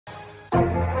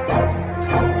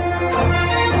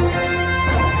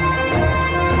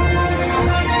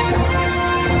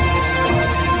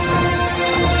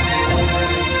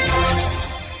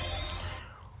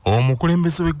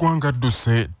Omukulembeze w'eggwanga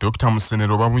Aduse Dr.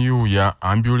 Musenero Babuyuya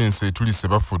ambulance etulise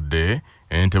Bafudde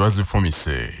Ente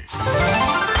Bazifumise.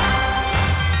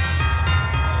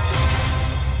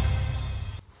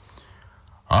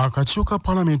 Akakiiko ka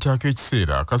Parliament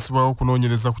ak'ekiseera kasibwawo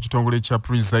okunoonyereza ku kitongole kya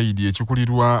Preside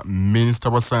ekikulirwa Minisita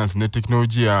wa Science ne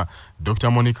Technology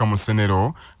Dr.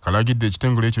 Musenero kalagidde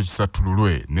ekitongole ekyo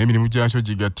kisattululwe n'emirimu gyakyo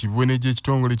gigattibwe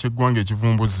n'egy'ekitongole ky'eggwanga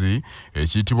ekivumbuzi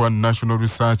ekiyitibwa National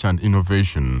Research and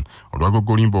Innovation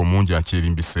olwagogolimba omungi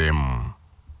akyerimbiseemu.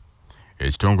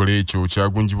 Ekitongole ekyo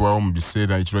kyagunjibwawo mu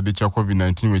biseera ekirwadde kya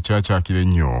COVID-19 we kyakyakira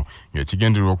ennyo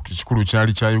ng'ekigendererwa ku kikulu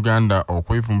kyali kya Uganda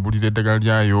okwevumbulira eddagala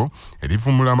lyayo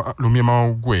erivumula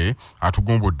lumyamawuggwe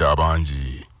atugumbudde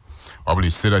abangi. Wabula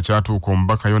ekiseera kyatuuka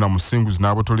omubaka Yona Musinguzi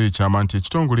n'abotola ekyama nti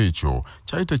ekitongole ekyo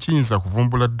kyali tekiyinza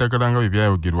kuvumbula ddagala nga bwe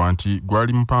byayogerwa nti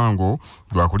gwali mupango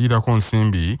gwakuliirako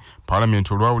nsimbi.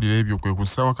 Parliament olwawulira ebyo kwe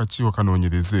kussaawo akakiiko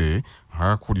kanoonyereze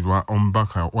akakulirwa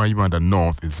omubaka wa Uganda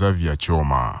North Xavier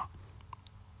Choma.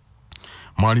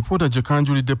 Mwalipoota gye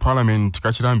kanjulidde Parliament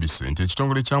kakirambise nti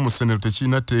ekitongole kya Musenero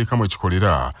tekirina tteeka mwe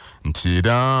kikolera nti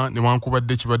era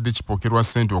newankubadde kibadde kipokerwa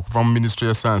ssente okuva mu Ministry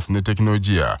ya Science ne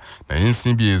Technology naye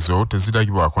ensimbi ezo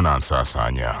teziragibwako na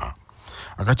nsaasaanya.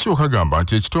 Akakiiko kagamba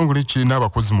nti ekitongole kirina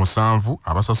abakozi 7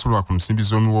 abasasulwa ku nsimbi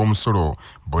z'omusolo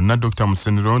bonna Dr.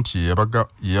 Musenero nti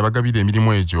yabagabira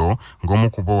emirimu egyo ng'omu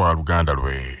ku bo wa luganda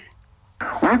lwe.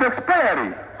 With the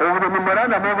expiry of the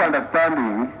Memorandum of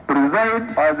Understanding,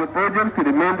 Preside as the project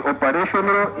remained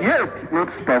operational yet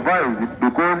not supervised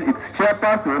because its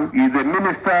chairperson is the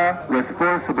minister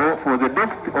responsible for the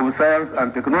Doctor of Science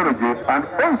and Technology and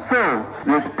also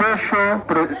the special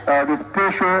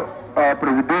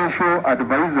presidential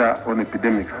advisor on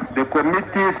epidemics. The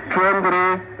committee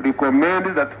strongly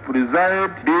recommends that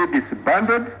Preside be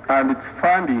disbanded and its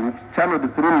funding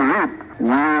channeled through RIP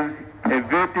with a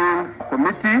vetting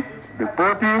committee,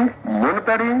 reporting,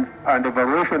 monitoring, and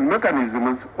evaluation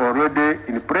mechanisms already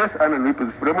in place and in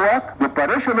RIP's framework. The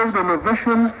operation of the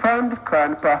Innovation Fund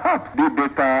can perhaps be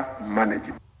better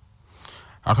managed.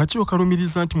 Akakiiko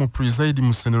kalumiriza nti mu Preside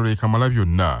Musenero ekamala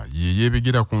byonna ye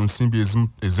yeebegera ku nsimbi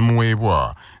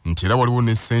ezimuweebwa nti era waliwo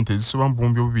ne ssente ezisoba mu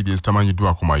bumbi obubiri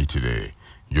ezitamanyiddwako mayitire.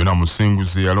 Yona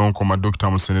Musinguzi yalonkoma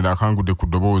Dr. Musenero akangudde ku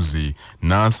ddoboozi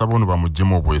n'asaba ono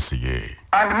bamuggyemu obwesige.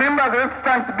 And members let's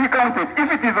stand to be counted.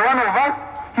 If it is one of us,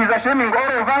 he's ashaming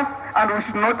all of us, and we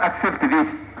should not accept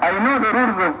this. I know the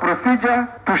rules of procedure.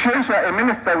 To censure a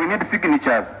minister, we need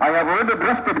signatures. I have already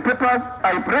drafted papers.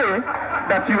 I pray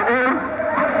that you all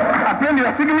append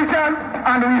your signatures,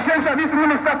 and we censure this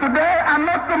minister today and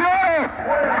not tomorrow.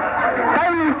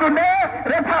 Time is today.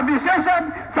 Let her be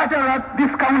censured such that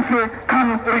this country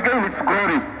can regain its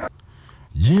glory.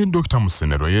 Ye Dr.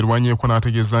 Musenero yerwanyeeko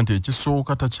n'ategeeza nti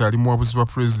ekisooka takyali muwabuzi wa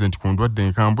President ku ndwadde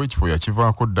enkambwe ekifo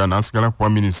yakivaako dda n'asigala kuba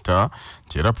minisita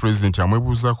nti era President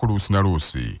amwebuuzaako luusi na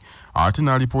luusi. Ate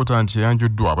n'alipoota nti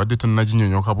eyanjuddwa abadde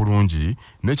tannaginyonyoka bulungi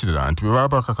n'ekirala nti bwe baba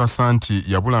bakakasa nti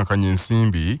yabulankanya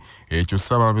ensimbi ekyo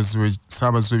ssaabazi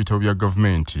w'ebitabo bya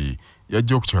gavumenti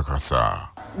yajja okukikakasa.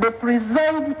 The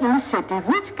Preside initiative,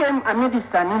 which came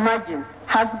amidst an emergency,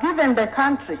 has given the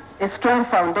country a strong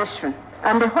foundation.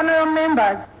 And the honorable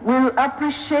members will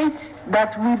appreciate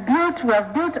that we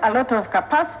have built a lot of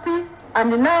capacity, and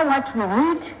now what we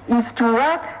need is to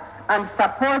work and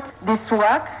support this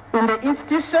work in the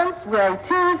institutions where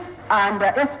it is, and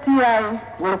the STI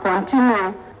will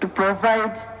continue to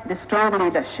provide the strong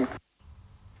leadership.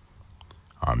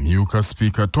 Amyuka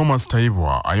Speaker Thomas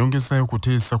Tayebwa ayongezayo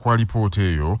kuteesa kwa lipoota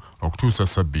eyo okutuusa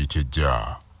sabbiiti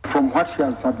ejja. From what she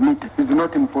has submitted, is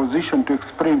not in position to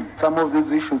explain some of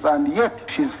these issues, and yet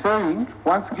she's saying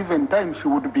once given time she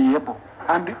would be able,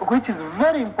 and which is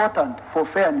very important for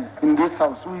fairness in this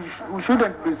house. We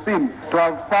shouldn't be seen to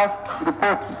have passed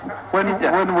reports when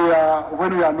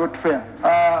we are not fair.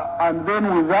 And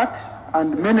then with that,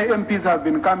 and many MPs have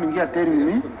been coming here telling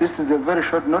me this is a very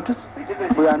short notice.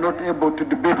 We are not able to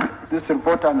debate this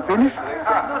report and finish.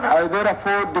 I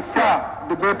therefore defer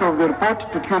debate of the report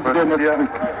to Tuesday next week.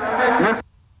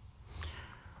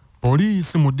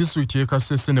 Poliisi mu disitulikiti y'e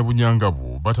Kasese ne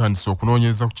Bunyangabu batandise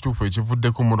okunoonyereza ku kituufu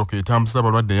ekivuddeko emmotoka etambuza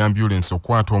abalwadde ya ambyulensi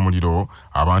okukwata omuliro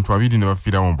abantu 2 ne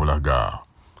bafiirawo mu Bulaga.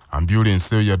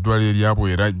 Ambyulensi eyo ya ddwaliro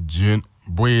erya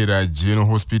Bwera General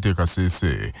Hospital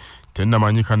Kasese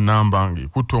tennamanyika nnamba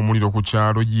ng'ekutte omuliro ku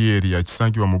kyalo Yeri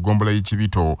yakisangibwa mu ggombolola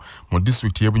y'Ekibito mu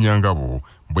disitulikiti y'e Bunyangabu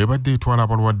bw'ebadde etwala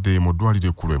abalwadde mu ddwaliro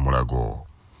ekkulu e Mulago.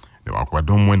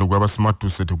 Newankubadde omuwendo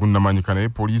gw'abasimattuse tegunnamanyika naye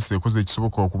poliisi ekoze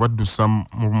ekisoboka okubaddusa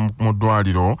mu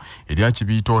ddwaliro erya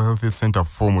Kibito Health Center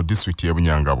 4 mu disitulikiti y'e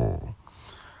Bunyangabu.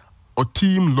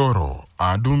 Otim Loro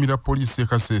aduumira poliisi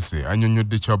Kasese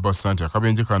annyonnyodde Kyabassa nti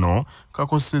akabenje kano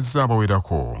kakosezza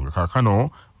abawerako nga kaakano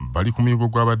bali ku muyigo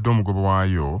gw'abadde omugobo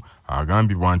waayo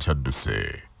agambibwa nti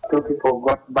Aduse. 2 people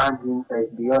got banned inside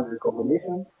beyond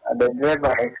recognition. The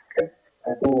driver escaped.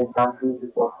 I think it's some few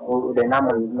people. The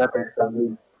number is not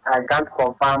established. I can't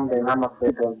confirm the number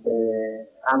plate of the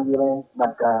ambulance,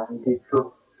 but it is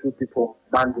true. 2 people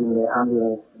banned in the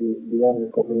ambulance beyond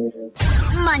recognition.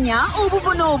 Manya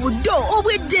obuvuno obuddo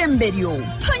obw'eddemberyo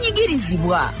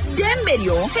tonyigirizibwa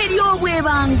demberyo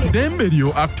ery'obwebange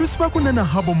demberyo akutusibako nana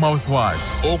habo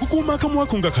mouthwash okukuuma akamwa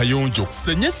ko nga kayonjo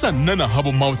senyesa nana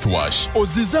habo mouthwash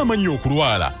ozize amannyo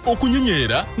okulwala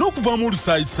okunyinyeera n'okuvaamu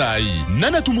olusaayisayi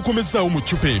nana tumukomezaawo mu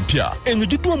ccupa empya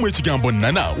enyigiddwamu ekigambo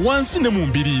nana wansi ne mu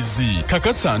mbiriizi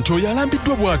kakasa nti oyo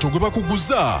alambiddwa bw'atyo gwe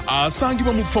bakuguza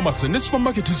asangibwa mu famasi ne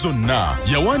supamaketi zonna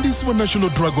yawandiisibwa National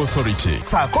Drug Authority.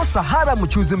 Saako Sahara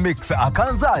Muchuzi Mix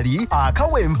akanzaali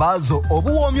akawembaazo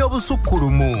obuwoomi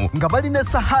obusukkulumu nga balina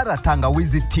Sahara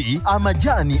tangawizi tea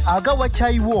amajaani agawa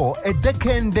chaiwo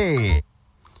eddekende.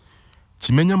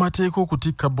 Kimenya mateeka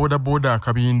okutikka bodaboda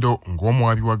akabindo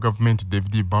ng'omuwabi wa gavumenti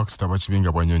David Baxter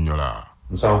bakibinga bw'annyonnyola.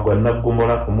 Musango gwa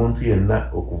Naggomola omuntu yenna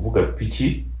okuvuga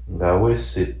piki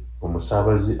ng'aweese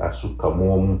omusaabazi asukka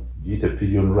mu omu giyite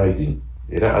pillion riding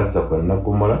era azza gwa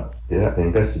Naggomola era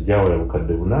engassi gyawaya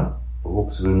bukadde buna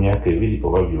obukusiba emyaka 2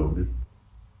 oba byombi.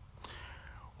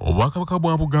 Obwakabaka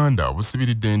bwa Buganda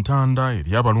busibiridde entanda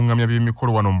eri abalungamya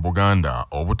b'emikolo wano mu Buganda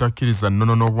obutakkiriza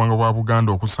nnono n'obuwangwa bwa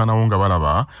Buganda okusaanawo nga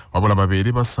balaba wabula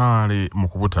babeere basaale mu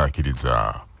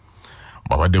kubutakkiriza.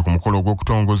 Babadde ku mukolo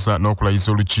ogw'okutongoza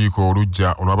n'okulayiza olukiiko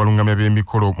olujja olw'abalungamya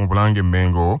b'emikolo mu Bulange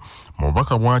Mmengo mu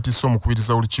bubaka bw'atisa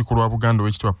omukubiriza olukiiko lwa Buganda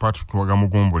ow'ekitiibwa Patrick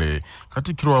Wagamugumbule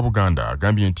Katikkiro wa Buganda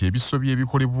agambye nti ebisobyo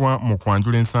ebikolebwa mu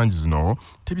kwanjula ensangi zino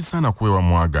tebisaana kuweebwa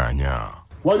mwaganya.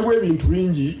 Waliwo ebintu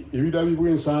bingi ebirabibwa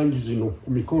ensangi zino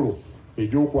ku mikolo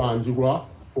egy'okwanjulwa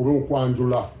oba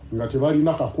okwanjula nga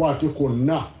tebalina kakwate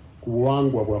konna ku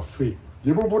buwangwa bwaffe.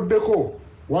 Gye buvuddeko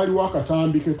waliwo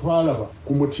akatambi ke twalaba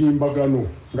ku mutimbagano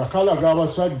nga kalaga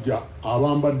abasajja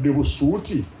abambadde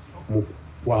busuuti mu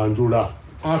kwanjula.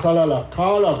 Akalala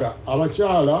kalaga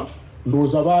abakyala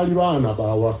ndowooza baali baana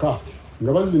bawaka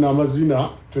nga bazina amazina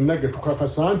tonna ge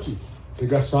tukakasa nti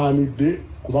tegasaanidde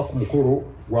kuba ku mukolo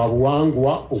gwa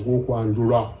buwangwa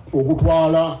ogw'okwanjula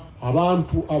ogutwala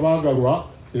abantu abaagalwa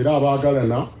era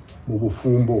abaagalana mu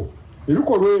bufumbo.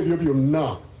 Ebikolwa ebyo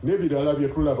byonna n'ebirala bye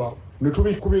tulaba ne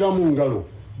tubikubira mu ngalo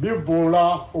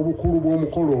bivvoola obukulu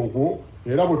bw'omukolo ogwo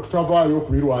era bwe tutavaayo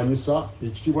okubirwanyisa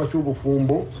ekitiibwa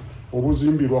ky'obufumbo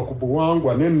obuzimbirwa ku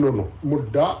buwangwa n'ennono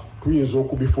mudda tuyinza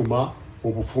okubifuma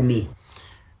obufumi.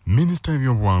 Minisita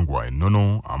w'ebyobuwangwa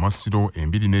ennono amasiro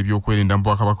embiri n'ebyokwerinda mu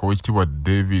Bwakabaka ow'ekitiibwa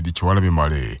David Kyewalabye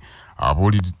Male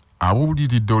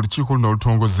abuuliridde olukiiko luno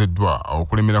olutongozeddwa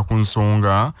okulemera ku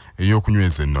nsonga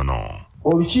ey'okunyweza ennono.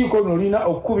 Olukiiko luno lulina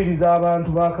okukubiriza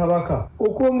abantu ba Kabaka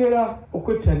okwongera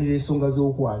okwettanira ensonga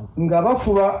z'okwanjula nga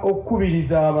bafuba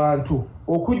okukubiriza abantu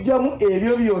okuggyamu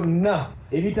ebyo byonna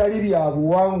ebitali bya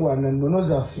buwangwa na nnono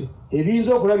zaffe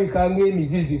ebiyinza okulabika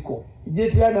ng'emiziziko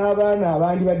gyetya n'abaana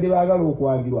abandi badde baagala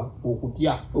okwanjulwa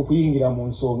okutya okuyingira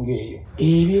mu nsonga eyo.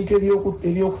 Ebintu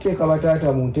ebyokuteeka bataata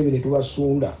mu ntebe ne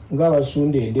tubasunda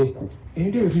ng'abasunda endeku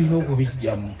ebintu ebyo tulina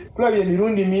okubiggyamu. Tulabye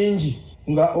emirundi mingi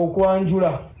nga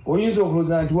okwanjula oyinza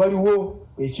okulooza nti waliwo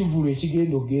ekivulu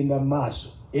ekigenda okugenda mu maaso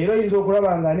era oyinza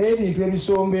okulaba nga n'ebintu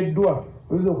ebisombeddwa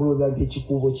oyinza okulooza nti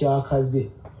ekikuubo kyakaze.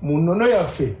 Mu nnono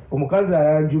yaffe omukazi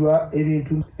ayanjulwa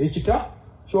ebintu ekita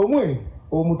ky'omwenge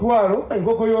omutwalo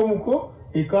enkoko y'omuko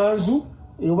ekanzu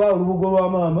oba olubugo lwa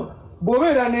maama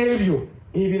bw'obeera n'ebyo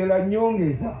ebirala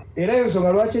nnyongeza. Era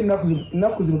ensonga lwaki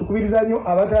ennaku zino tukubiriza nnyo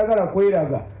abataagala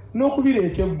kweraga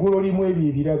n'okubireeta eggulo limu ebyo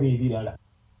ebirabo ebirala.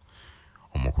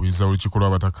 Omukubiriza w'olukiiko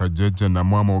lw'abataka Jjajja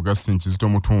Namwama Augustine Kizito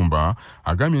Mutumba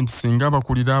agambye nti singa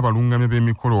abakulira abalungamya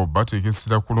b'emikolo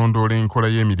bateekesera kulondoola enkola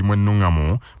y'emirimu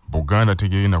ennuŋŋamu Buganda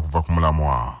tegenda kuva ku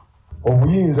mulamwa.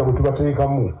 Obuyinza bwe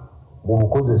tubateekamu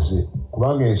bubukozese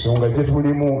kubanga ensonga gye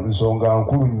tulimu nsonga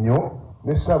nkulu nnyo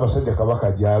ne Ssaabasajja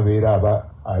Kabaka gy'abeera aba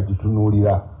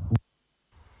agitunuulira.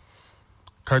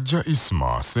 Kajja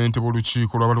Isma ssentebe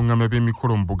w'olukiiko lw'abalungamya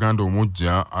b'emikolo mu Buganda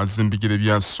omujja azza embigere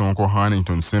bya Sonko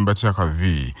Hannington Ssembatya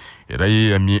Kavi era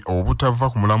yeeyamye obutava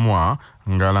ku mulamwa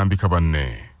ng'alambika banne.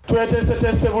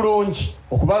 Tweteeseteese bulungi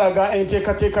okubalaga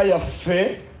enteekateeka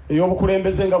yaffe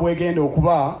ey'obukulembeze nga bwegenda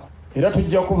okuba era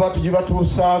tujja kuba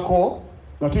tugibatuusaako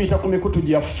nga tuyita ku mikutu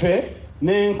gyaffe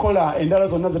n'enkola endala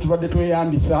zonna ze tubadde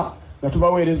tweyambisa nga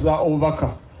tubaweereza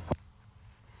obubaka.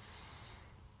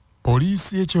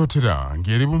 Poliisi y'Ekyotera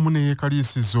ng'eri bumu ne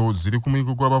yeekaliisizo ziri ku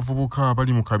muligo gw'abavubuka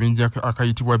abali mu kabinja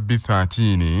akayitibwa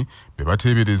B13 be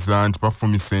bateebereza nti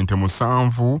bafumise ente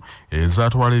 7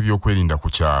 ezaatwala ebyokwerinda ku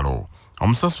kyalo.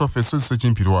 Omusasi waffe Sozi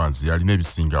Kimpirwazi alina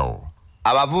ebisingawo.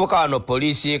 Abavubuka bano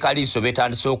poliisi y'ekaliiso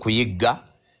betandise okuyigga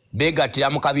beegattira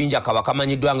mu kabinja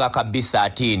kabakamanyiddwa ng'aka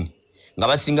B13 nga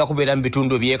basinga kubeera mu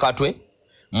bitundu by'ekatwe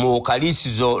mu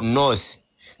kaliisizo North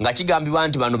nga kigambibwa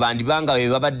nti bano bandibanga be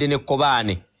babadde ne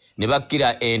Kkobaane ne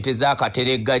bakkira ente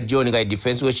z'akateregga John nga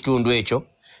defense w'ekitundu ekyo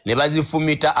ne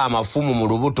bazifumita amafumu mu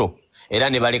lubuto era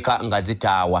ne baleka nga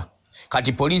zitaawa.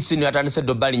 Kati poliisi ne yatandise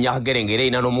Dobbali Nyakagerengere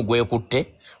ina n'omugwa ekutte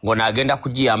ng'onaagenda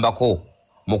kugiyambako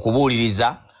mu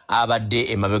kubuuliriza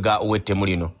abadde emabega w'ettemu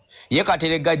lino. Ye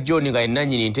Kateregga John nga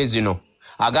yennannyini nte zino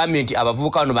agambye nti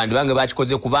abavubuka bano bandibange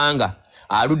bakikoze kubanga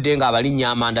aludde nga abalinnya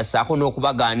amanda ssaako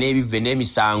n'okubagaana ebivve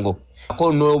n'emisango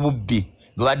ako n'obubbi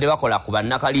bwe badde bakola ku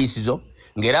bannakaliisizo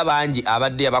ng'era bangi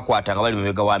abadde yabakwata nga bali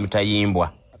mabega wa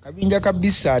mitayimbwa. Akabinja ka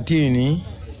B13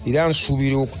 era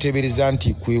nsuubira okuteebereza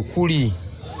nti kwe kuli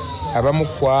abamu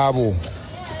ku abo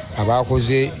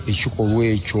abakoze ekikolwa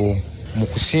ekyo mu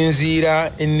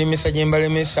kusinziira ennemesa gye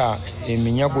mbalemesa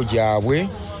eminyago gyabwe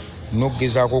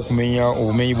n'okgezaako okumenya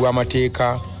obumenyi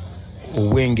bw'amateeka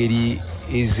obw'engeri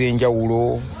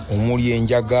ez'enjawulo omuli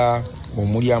enjaga,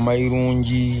 omuli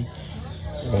amayirungi,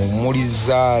 omuli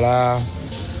zaala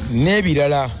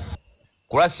n'ebirala.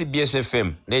 Ku lwa CBS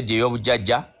FM leediyo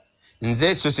y'obujjajja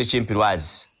nze Sozi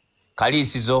Kimpirwazi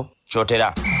kaliisizo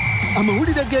Kyotera.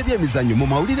 Amawulire g'ebyemizannyo mu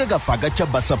mawulire gaffe agaca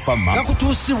Basafama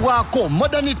gakutuusibwako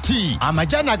modernity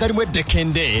amajani agalimu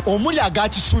eddekende omuli aga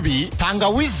kisubi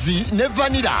tangawizi ne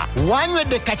vanira.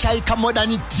 Wanywedde kacaayi ka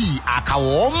modernity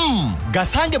akawoomu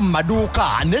gasange mu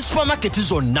maduuka ne supamaketi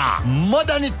zonna.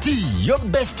 Modernity your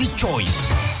best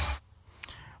choice.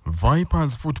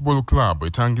 Vipers Football Club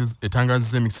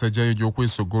etangazza emikisa gyayo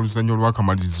gy'okwesogga oluzannya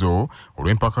olw'akamalirizo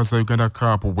olw'empaka za Uganda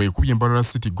Cup bw'ekubye Mbarara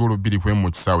City goolo 2-1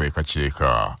 mu kisaawe e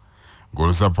Kaceeka.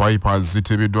 Goolo za Vipers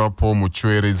ziteebeddwapo mu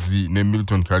Chwerezi ne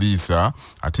Milton Kalisa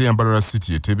ate Mbarara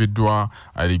City eteebeddwa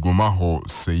Aligumaho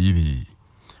Seiri.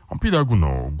 Omupiira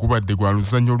guno gubadde gwa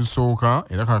luzannya olusooka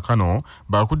era kaakano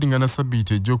baakuddingana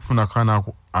sabbiiti ejja okufuna akaana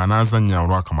anaazannya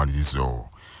olw'akamalirizo.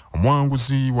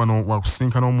 Omuwanguzi wano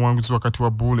wakusinkana omuwanguzi wakati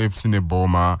wa Bull FC ne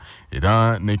Boma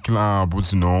era ne klabu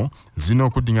zino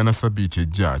okuddingana sabbiiti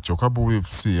ejja kyokka Bull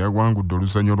FC yawangudde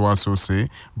oluzannya olwasoose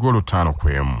goolo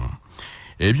 5-1.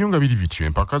 Ebyo nga biri bityo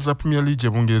empaka za Premier League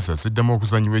ebungereza ziddamu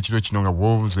okuzannyibwa ekiro kino nga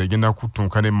Wolves egenda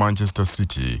kutunka ne Manchester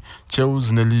City,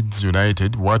 Chelsea ne Leeds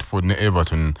United, Watford ne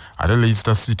Everton ate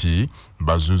Leicester City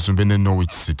bazuzumbe ne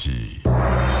Norwich City.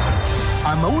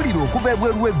 Amawulire okuva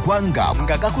ebweru w'eggwanga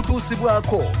nga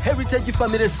gakutuusibwako Heritage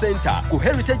Family Center ku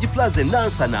Heritage Plaza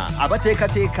Nansana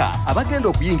abateekateeka abagenda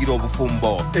okuyingira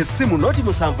obufumbo. Essimu noti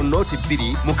 7 noti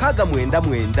 2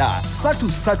 699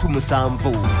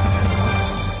 337.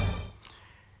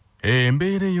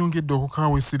 Embeera eyongedde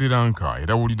okukaawa e Sri Lanka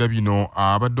era wulira bino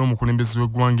abadde omukulembeze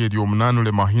w'eggwanga eryo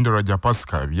Omunanule Mahinda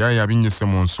Rajapaska byaya abinnyise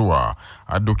mu nsuwa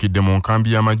addukidde mu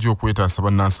nkambi y'amagye okwetaasa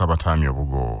bannansi abataamya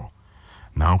obugo.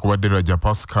 Nankubadde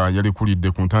Rajapaska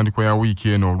yalikulidde ku ntandikwa ya wiiki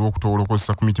eno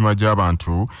olw'okutowolokosa ku mitima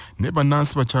gy'abantu ne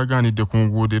bannansi bakyagaanidde ku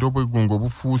nguudo era obwegungo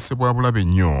obufuuse bwa bulabe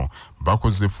nnyo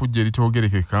bakoze effujjo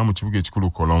eritegerekeka mu kibuga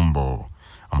ekikulu Colombo.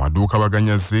 Amaduuka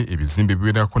baganyaze ebizimbe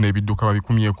biwerako n'ebidduka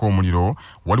babikumyeko omuliro.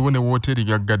 Waliwo ne wooteri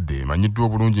gaggadde emanyiddwa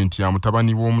obulungi nti ya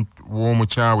mutabani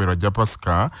w'omukyawe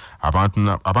Rajapaska.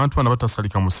 Abantu bano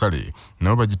batasalika musale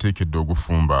nabo bagiteekedde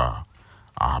ogufumba.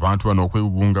 Abantu bano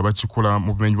okwegugunga bakikola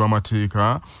mu bumenyi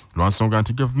bw'amateeka lwansonga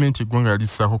nti gavumenti eggwanga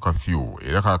yalissaako kafyu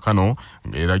era kaakano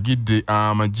ng'eragidde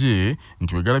amagye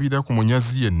nti wegalabira ku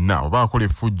munyazi yenna oba akola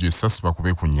effujjo essasi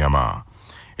bakube ku nnyama.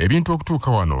 Ebintu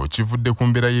okutuuka wano kivudde ku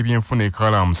mbeera y'ebyenfuna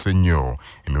ekalaamuse nnyo.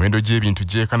 Emiwendo gy'ebintu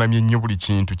gyekanamye nnyo, buli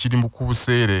kintu kiri mu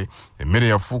kubuseere. Emmere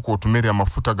yafuuka otumere,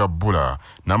 amafuta gabbula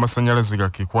n'amasannyalaze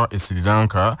gakekwa e Sri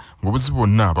Lanka ng'obuzibu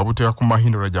bwonna babuteeka ku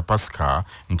Mahinda Rajapaska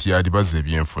nti yalibaza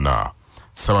ebyenfuna.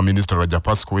 Ssaabaminisita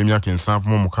Rajapaska ow'emyaka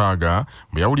 76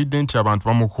 bwe yawulidde nti abantu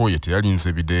bamukooye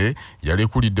teyalinze bide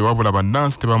yalekulidde wabula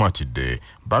bannansi tebamatidde.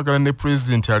 Baagala ne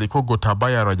Pulezidenti aliko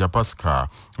Gotabaya Rajapaska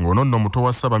ng'ono nno muto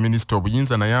wa Ssaabaminisita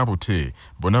obuyinza naye abute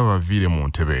bonna baviire mu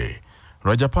ntebe.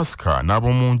 Rajapaska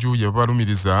n'ab'omu nju ye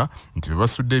babalumiriza nti be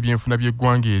basudde ebyenfuna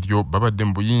by'eggwanga eryo babadde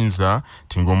mu buyinza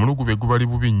ti ng'omulugu be gubali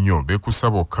bubi nnyo beekusa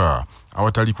bokka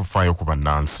awatali kufaayo ku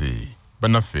bannansi.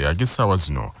 Bannaffe ag'essaawa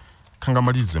zino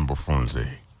kangamalirize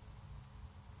mbufunze.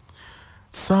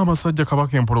 Ssaabasajja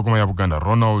Kabaka empologoma ya Buganda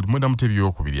Ronald Mwenda Mutebi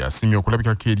okubiri asimye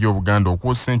okulabikako eri Obuganda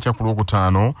okwosa enkya ku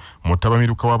Lwokutaano mu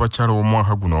ttabamiruka w'abakyala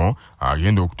omwaka guno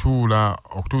agenda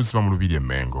okutuuzibwa mu Lubiri e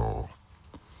Mengo.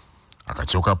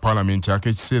 Akakiiko ka Paalamenti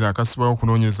ak'ekiseera akasibwawo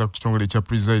okunoonyereza ku kitongole ekya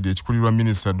Preside ekikulirwa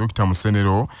Minisita Dr.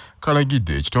 Musenero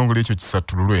kalagidde ekitongole ekyo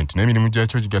kisattululwe nti n'emirimu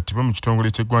gyakyo gigattibwe mu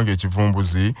kitongole ky'eggwanga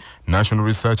ekivumbuzi National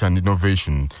Research and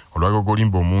Innovation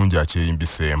olw'agogolimba omungi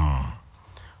akyeyimbiseemu.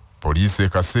 Poliisi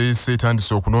Kaseese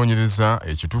etandise okunoonyereza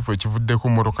ekituufu ekivuddeko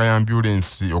mmotoka ya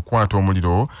ambulensi okwata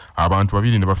omuliro abantu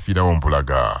 2 ne bafiirawo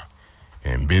Mpulaga.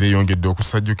 Embeera eyongedde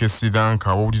okusajjuka lanka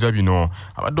awulira bino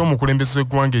abadde omukulembeze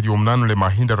w'eggwanga ery'omunanule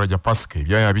Mahinda Rajapaska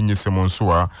ebyaya binnyise mu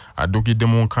nsuwa addukidde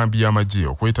mu nkambi y'amagye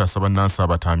okwetaasa bannansi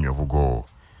abataamye obugo.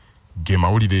 Ge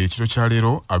mawulire ekiro kya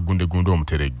leero Aggundegunde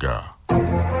Omuteregga.